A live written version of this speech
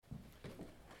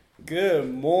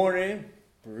Good morning,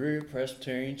 Berea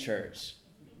Presbyterian Church.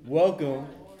 Welcome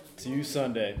to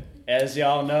Sunday. As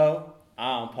y'all know,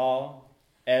 I'm Paul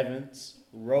Evans,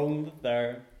 Roland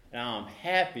III, and I'm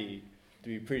happy to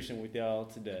be preaching with y'all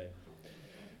today.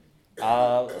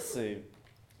 Let's see.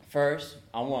 First,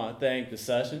 I want to thank the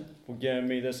session for giving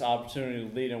me this opportunity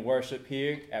to lead in worship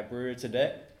here at Berea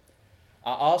today.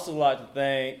 I also like to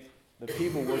thank the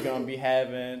people we're going to be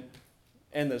having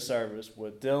in the service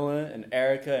with Dylan and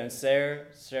Erica and Sarah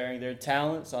sharing their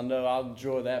talents. I know I'll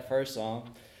enjoy that first song.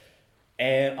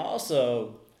 And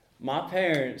also, my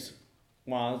parents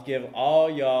want to give all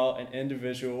y'all an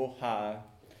individual hi.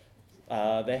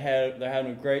 They're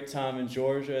having a great time in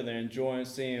Georgia. They're enjoying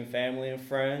seeing family and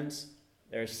friends.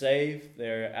 They're safe.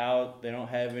 They're out. They don't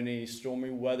have any stormy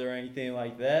weather or anything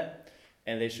like that.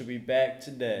 And they should be back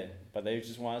today. But they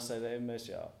just want to say they miss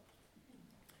y'all.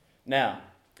 Now,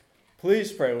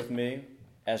 please pray with me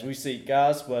as we seek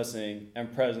God's blessing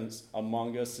and presence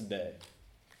among us today.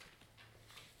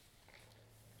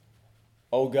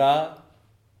 O God,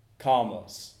 calm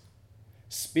us.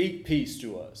 Speak peace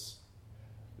to us.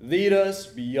 Lead us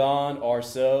beyond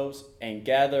ourselves and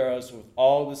gather us with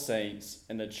all the saints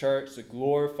in the church to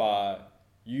glorify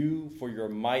you for your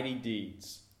mighty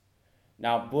deeds.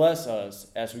 Now bless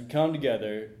us as we come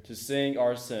together to sing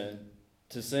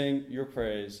your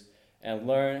praise and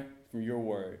learn from your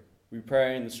word. We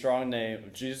pray in the strong name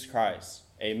of Jesus Christ.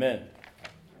 Amen.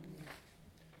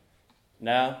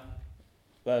 Now,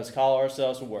 let us call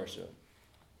ourselves to worship.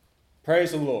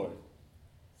 Praise the Lord.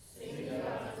 Sing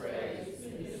God's praise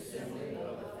in the assembly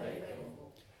of the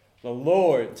faithful. The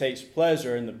Lord takes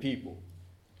pleasure in the people.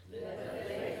 Let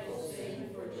the faithful sing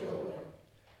for joy.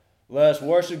 Let us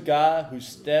worship God, whose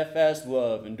steadfast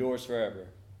love endures forever.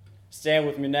 Stand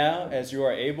with me now as you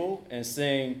are able and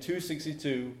sing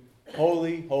 262,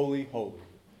 Holy, Holy, Holy.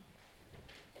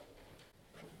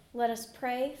 Let us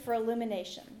pray for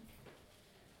illumination.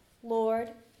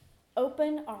 Lord,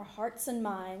 open our hearts and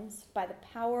minds by the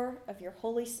power of your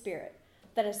Holy Spirit,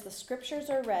 that as the scriptures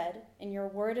are read and your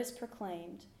word is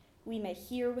proclaimed, we may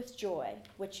hear with joy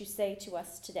what you say to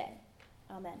us today.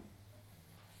 Amen.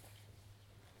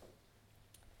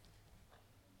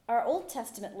 Our Old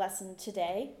Testament lesson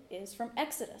today is from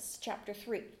Exodus chapter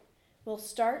 3. We'll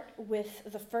start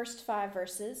with the first 5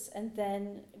 verses and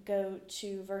then go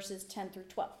to verses 10 through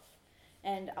 12.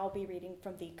 And I'll be reading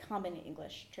from the Common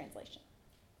English translation.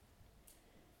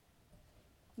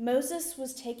 Moses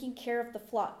was taking care of the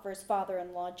flock for his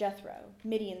father-in-law Jethro,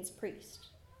 Midian's priest.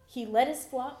 He led his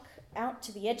flock out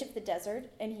to the edge of the desert,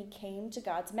 and he came to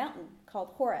God's mountain called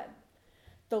Horeb.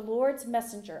 The Lord's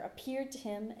messenger appeared to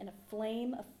him in a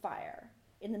flame of fire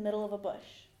in the middle of a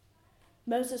bush.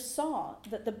 Moses saw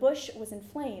that the bush was in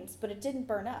flames, but it didn't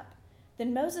burn up.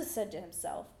 Then Moses said to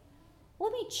himself,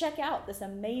 "Let me check out this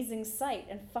amazing sight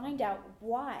and find out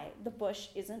why the bush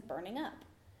isn't burning up."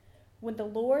 When the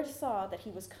Lord saw that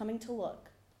he was coming to look,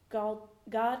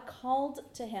 God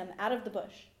called to him out of the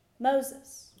bush,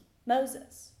 "Moses,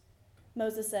 Moses."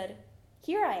 Moses said,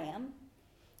 "Here I am."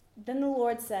 Then the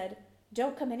Lord said,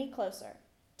 "Don't come any closer.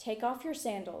 Take off your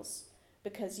sandals,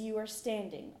 because you are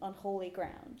standing on holy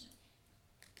ground."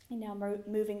 And now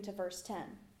moving to verse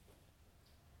 10.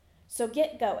 "So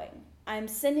get going. I am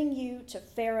sending you to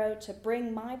Pharaoh to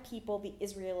bring my people, the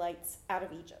Israelites, out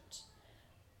of Egypt."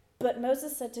 But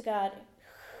Moses said to God,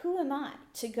 "Who am I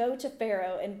to go to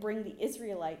Pharaoh and bring the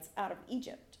Israelites out of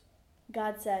Egypt?"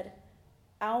 God said,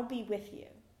 "I'll be with you,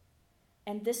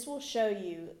 and this will show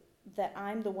you that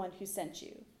I'm the one who sent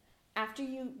you. After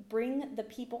you bring the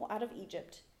people out of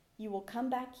Egypt, you will come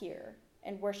back here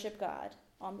and worship God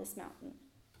on this mountain."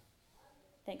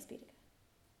 Thanks be to God.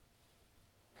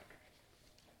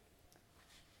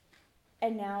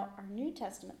 And now our New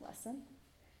Testament lesson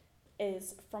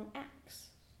is from Acts,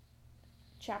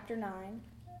 chapter 9,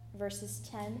 verses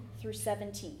 10 through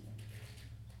 17.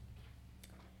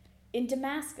 In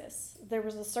Damascus, there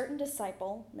was a certain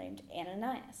disciple named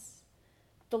Ananias.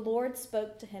 The Lord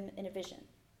spoke to him in a vision.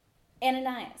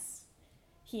 "Ananias."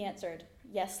 He answered,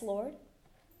 "Yes, Lord."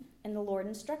 And the Lord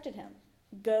instructed him,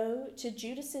 "Go to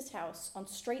Judas's house on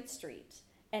Straight Street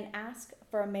and ask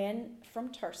for a man from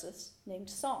Tarsus named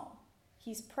Saul.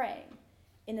 He's praying.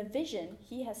 In a vision,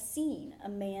 he has seen a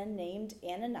man named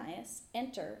Ananias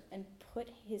enter and put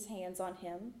his hands on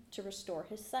him to restore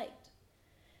his sight."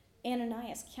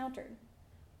 Ananias countered,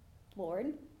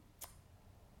 "Lord,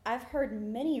 I've heard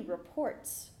many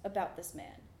reports about this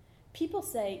man. People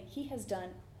say he has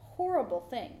done horrible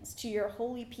things to your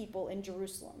holy people in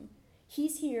Jerusalem.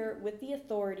 He's here with the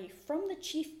authority from the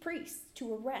chief priests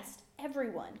to arrest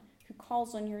everyone who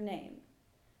calls on your name."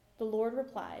 The Lord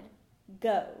replied,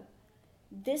 Go.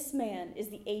 This man is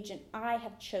the agent I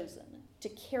have chosen to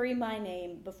carry my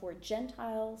name before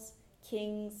Gentiles,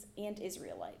 kings, and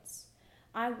Israelites.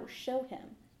 I will show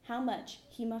him how much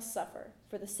he must suffer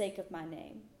for the sake of my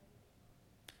name."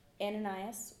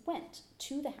 Ananias went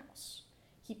to the house.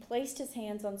 He placed his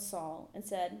hands on Saul and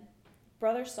said,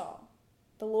 "Brother Saul,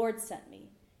 the Lord sent me,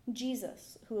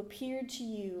 Jesus, who appeared to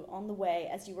you on the way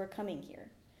as you were coming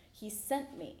here. He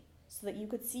sent me so that you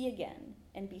could see again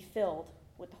and be filled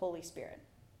with the Holy Spirit."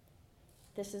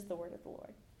 This is the word of the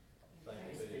Lord.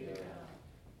 Thanks be to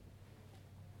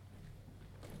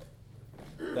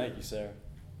God. Thank you, Sarah.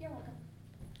 You're welcome.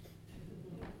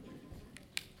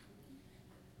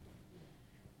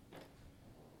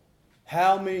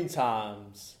 How many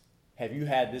times have you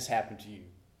had this happen to you?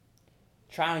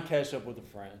 Trying to catch up with a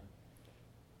friend,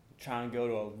 trying to go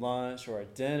to a lunch or a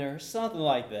dinner, something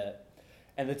like that,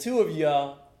 and the two of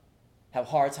y'all have a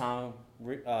hard time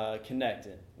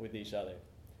connecting with each other.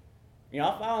 You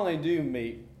know, if I only do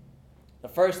meet, the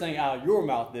first thing out of your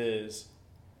mouth is,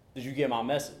 "Did you get my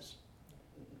message?"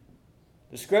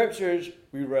 The scriptures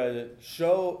we read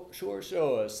show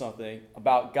us something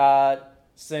about God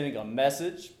sending a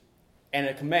message and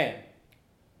a command.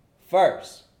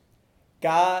 First,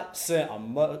 God sent a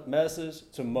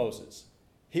message to Moses.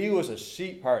 He was a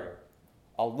sheep herder,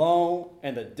 alone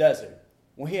in the desert,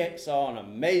 when he saw an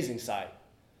amazing sight.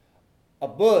 A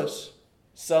bush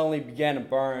suddenly began to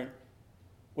burn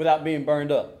without being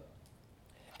burned up.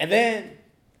 And then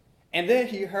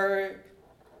he heard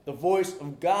the voice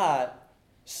of God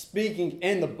speaking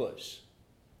in the bush.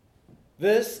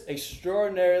 This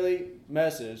extraordinary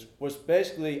message was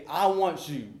basically, "I want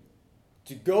you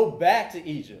to go back to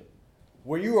Egypt,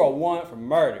 where you are wanted for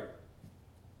murder.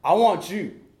 I want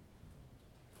you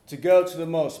to go to the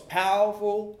most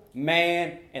powerful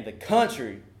man in the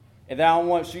country, and then I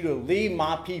want you to lead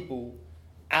my people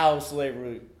out of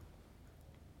slavery."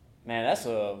 Man, that's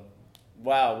a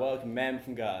wow, commandment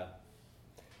from God.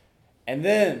 And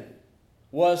then,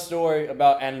 what a story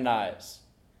about Ananias.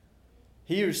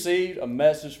 He received a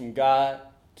message from God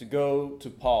to go to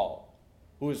Paul,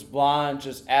 who was blind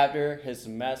just after his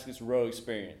Damascus Road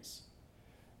experience.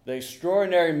 The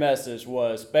extraordinary message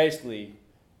was basically,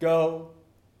 go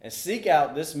and seek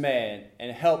out this man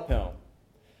and help him.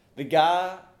 The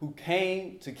guy who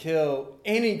came to kill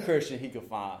any Christian he could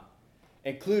find,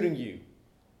 including you.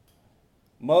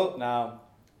 Now,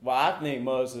 what I think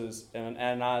Moses and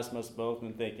Ananias must have both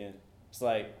been thinking, it's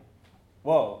like,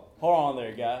 whoa, hold on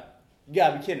there, guy. You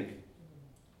gotta be kidding me.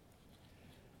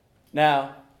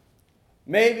 Now,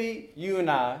 maybe you and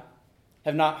I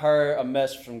have not heard a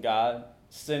message from God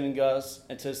sending us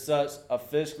into such a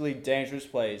physically dangerous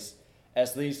place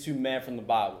as these two men from the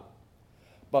Bible.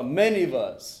 But many of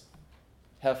us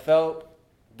have felt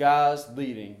God's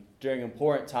leading during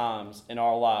important times in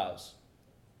our lives.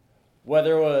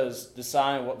 Whether it was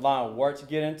deciding what line of work to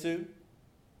get into,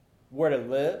 where to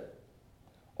live,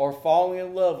 or falling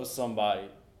in love with somebody,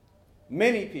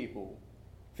 many people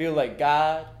feel like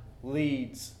God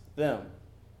leads them.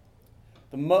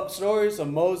 The stories of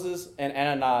Moses and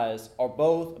Ananias are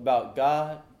both about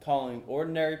God calling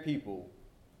ordinary people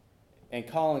and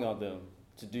calling on them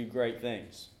to do great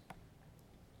things.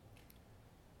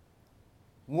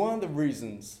 One of the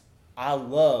reasons I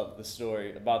love the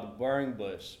story about the burning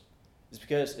bush is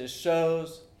because it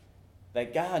shows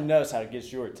that God knows how to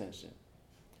get your attention.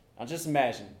 Now just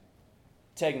imagine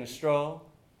taking a stroll,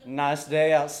 nice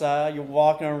day outside, you're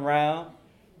walking around,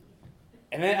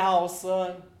 and then all of a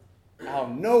sudden, out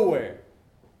of nowhere,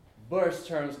 bush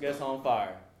gets on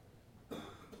fire.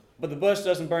 But the bush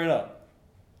doesn't burn up.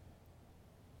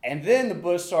 And then the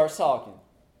bush starts talking.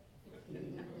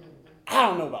 I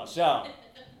don't know about y'all,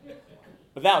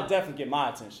 but that would definitely get my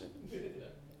attention.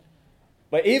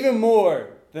 But even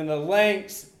more than the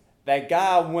lengths that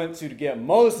God went to get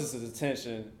Moses'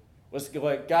 attention was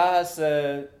what God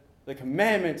said, the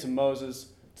commandment to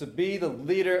Moses to be the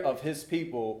leader of his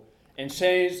people and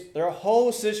change their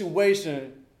whole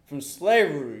situation from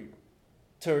slavery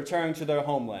to return to their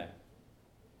homeland.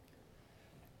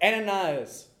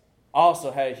 Ananias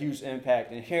also had a huge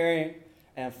impact in hearing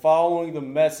and following the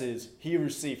message he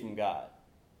received from God.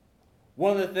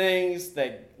 One of the things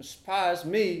that surprised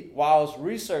me while I was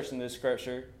researching this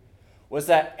scripture was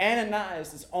that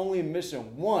Ananias is only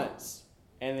mentioned once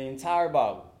in the entire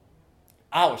Bible.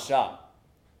 I was shocked.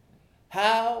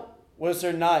 How was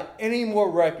there not any more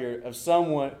record of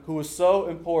someone who was so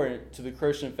important to the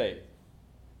Christian faith?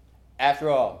 After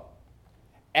all,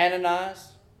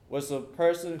 Ananias was the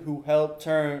person who helped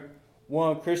turn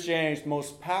one of Christianity's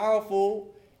most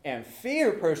powerful and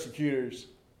feared persecutors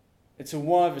into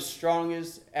one of his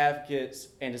strongest advocates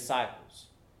and disciples.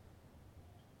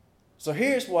 So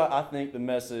here's what I think the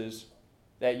message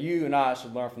that you and I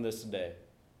should learn from this today.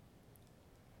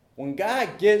 When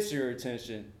God gets your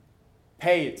attention,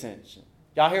 pay attention.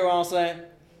 Y'all hear what I'm saying?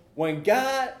 When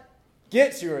God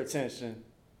gets your attention,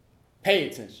 pay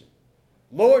attention.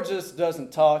 Lord just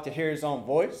doesn't talk to hear his own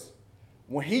voice.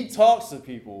 When he talks to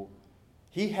people,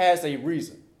 he has a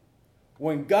reason.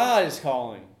 When God is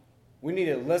calling, we need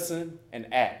to listen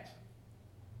and act.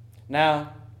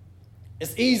 Now,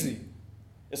 it's easy.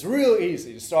 It's real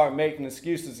easy to start making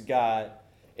excuses to God,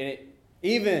 and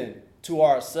even to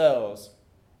ourselves,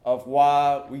 of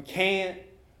why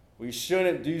we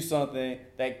shouldn't do something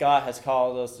that God has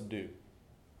called us to do.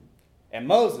 And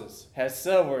Moses has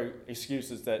several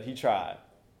excuses that he tried.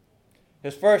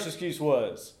 His first excuse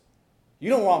was,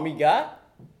 "You don't want me, God.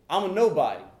 I'm a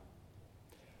nobody."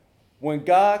 When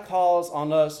God calls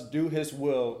on us to do his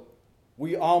will,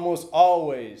 we almost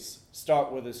always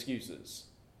start with excuses.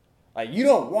 Like, "You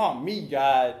don't want me,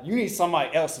 God. You need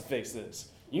somebody else to fix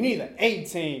this. You need an A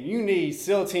team. You need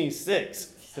SEAL Team 6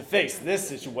 to fix this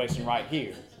situation right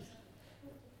here."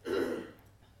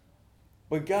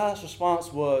 But God's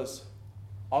response was,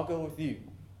 "I'll go with you."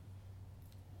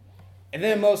 And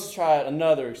then Moses tried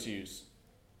another excuse.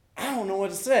 "I don't know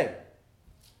what to say."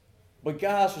 But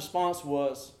God's response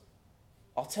was,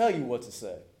 "I'll tell you what to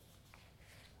say."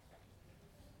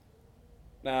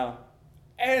 Now,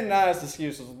 Ananias'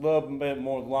 excuse was a little bit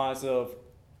more along the lines of,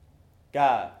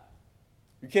 "God,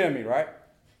 you're kidding me, right?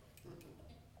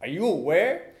 Are you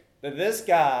aware that this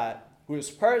guy who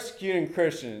is persecuting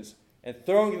Christians and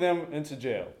throwing them into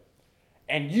jail,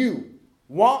 and you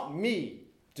want me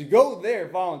to go there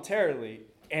voluntarily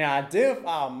and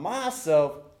identify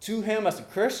myself to him as a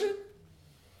Christian?"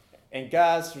 And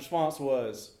God's response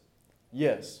was,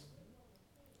 "Yes,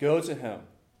 go to him.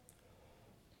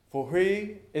 For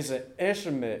he is an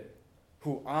instrument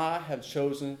who I have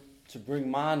chosen to bring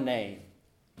my name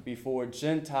before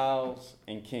Gentiles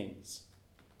and kings."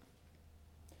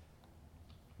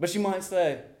 But you might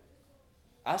say,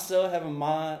 I still have in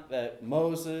mind that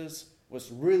Moses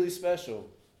was really special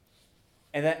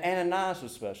and that Ananias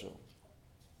was special.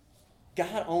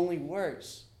 God only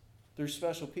works through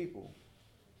special people.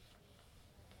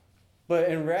 But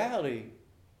in reality,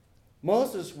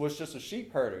 Moses was just a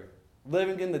sheep herder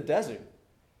living in the desert.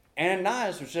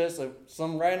 Ananias was just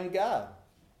some random guy.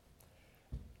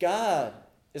 God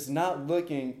is not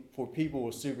looking for people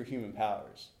with superhuman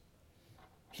powers.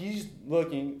 He's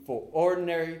looking for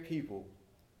ordinary people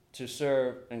to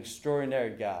serve an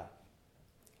extraordinary God.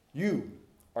 You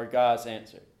are God's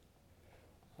answer.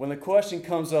 When the question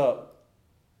comes up,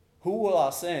 "Who will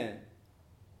I send?"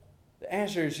 the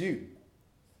answer is you.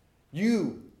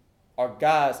 You are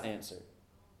God's answer.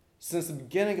 Since the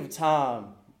beginning of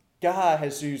time, God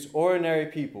has used ordinary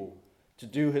people to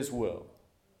do his will.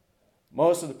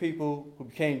 Most of the people who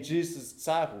became Jesus'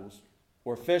 disciples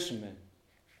were fishermen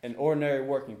and ordinary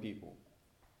working people.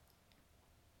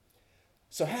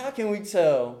 So how can we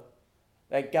tell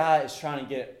that God is trying to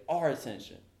get our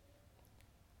attention?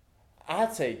 I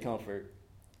take comfort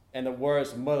in the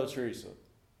words of Mother Teresa.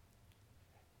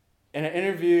 In an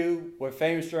interview with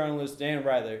famous journalist Dan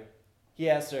Rather, he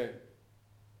asked her,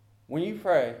 "When you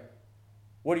pray,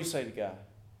 what do you say to God?"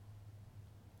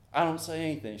 "I don't say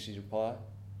anything," she replied.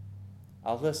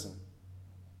 "I listen."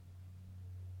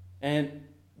 And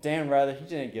Dan Rather, he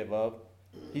didn't give up.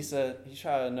 He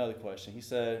tried another question. He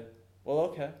said, "Well,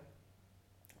 okay.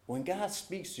 When God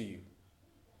speaks to you,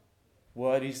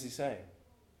 what does he say?"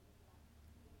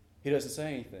 He doesn't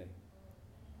say anything.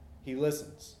 He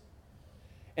listens.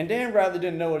 And Dan Rather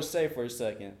didn't know what to say for a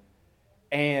second.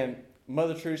 And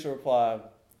Mother Teresa replied,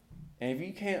 "And if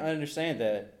you can't understand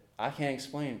that, I can't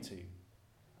explain it to you."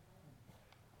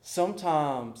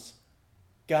 Sometimes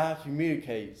God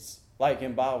communicates like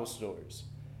in Bible stories.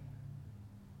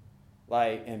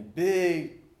 Like in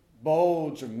big,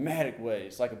 bold, dramatic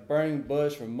ways, like a burning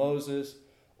bush for Moses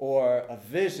or a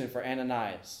vision for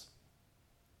Ananias.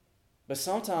 But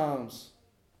sometimes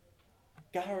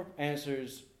God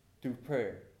answers through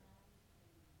prayer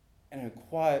and a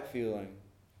quiet feeling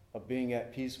of being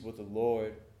at peace with the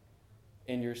Lord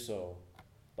in your soul,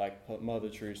 like Mother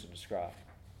Teresa described.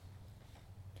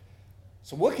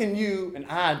 So what can you and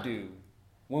I do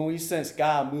when we sense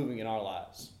God moving in our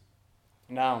lives?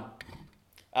 Now,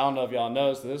 I don't know if y'all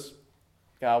noticed this.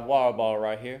 Got a water bottle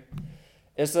right here.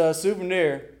 It's a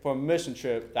souvenir from a mission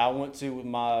trip that I went to with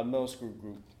my middle school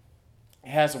group. It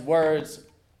has the words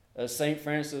of St.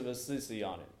 Francis of Assisi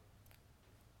on it.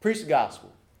 Preach the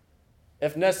gospel.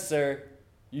 If necessary,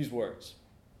 use words.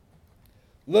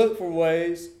 Look for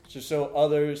ways to show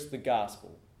others the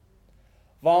gospel.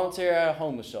 Volunteer at a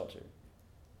homeless shelter.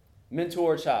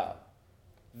 Mentor a child.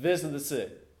 Visit the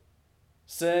sick.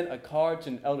 Send a card to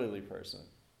an elderly person.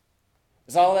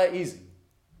 It's all that easy.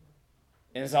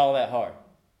 And it's all that hard.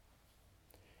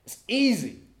 It's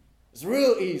easy. It's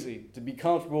real easy to be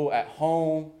comfortable at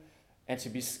home and to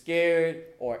be scared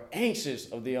or anxious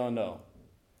of the unknown.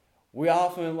 We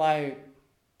often like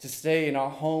to stay in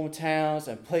our hometowns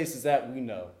and places that we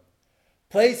know,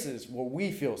 places where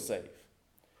we feel safe.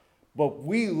 But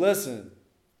we listen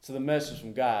to the message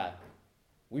from God.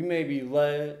 We may be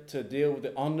led to deal with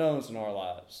the unknowns in our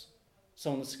lives,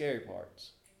 some of the scary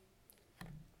parts.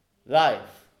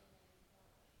 Life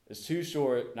is too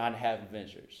short not to have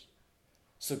adventures.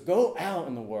 So go out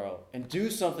in the world and do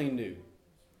something new.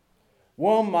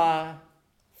 One of my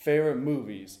favorite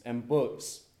movies and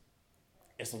books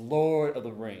is the Lord of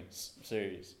the Rings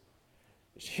series.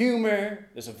 There's humor,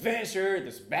 there's adventure,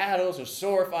 there's battles, there's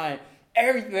sword fighting,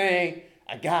 everything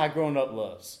a guy growing up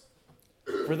loves.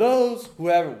 For those who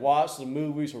haven't watched the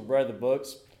movies or read the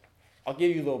books, I'll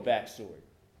give you a little backstory.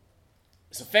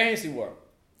 It's a fantasy world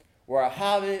where a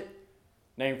hobbit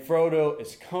named Frodo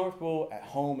is comfortable at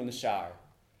home in the Shire,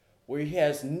 where he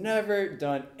has never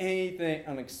done anything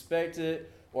unexpected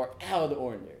or out of the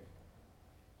ordinary.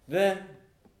 Then,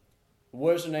 a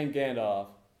wizard named Gandalf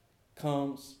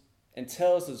comes and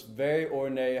tells this very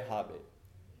ordinary hobbit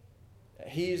that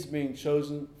he is being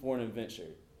chosen for an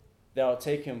adventure that will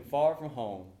take him far from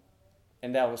home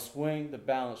and that will swing the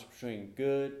balance between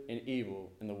good and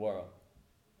evil in the world.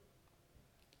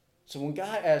 So when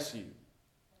God asks you,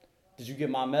 did you get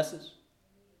my message?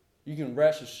 You can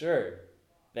rest assured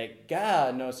that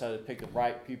God knows how to pick the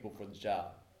right people for the job.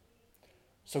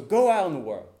 So go out in the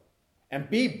world and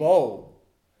be bold.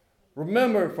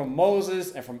 Remember from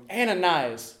Moses and from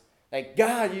Ananias that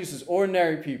God uses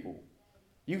ordinary people.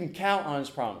 You can count on his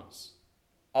promise.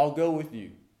 I'll go with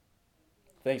you.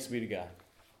 Thanks be to God.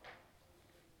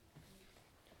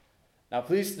 Now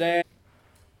please stand.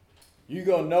 You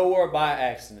go nowhere by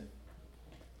accident.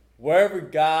 Wherever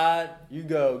God you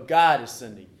go, God is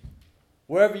sending you.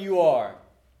 Wherever you are,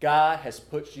 God has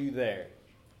put you there.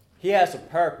 He has a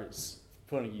purpose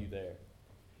for putting you there.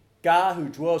 God who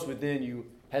dwells within you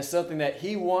has something that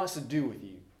he wants to do with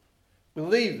you.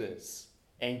 Believe this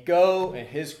and go in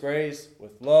his grace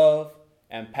with love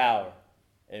and power.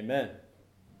 Amen.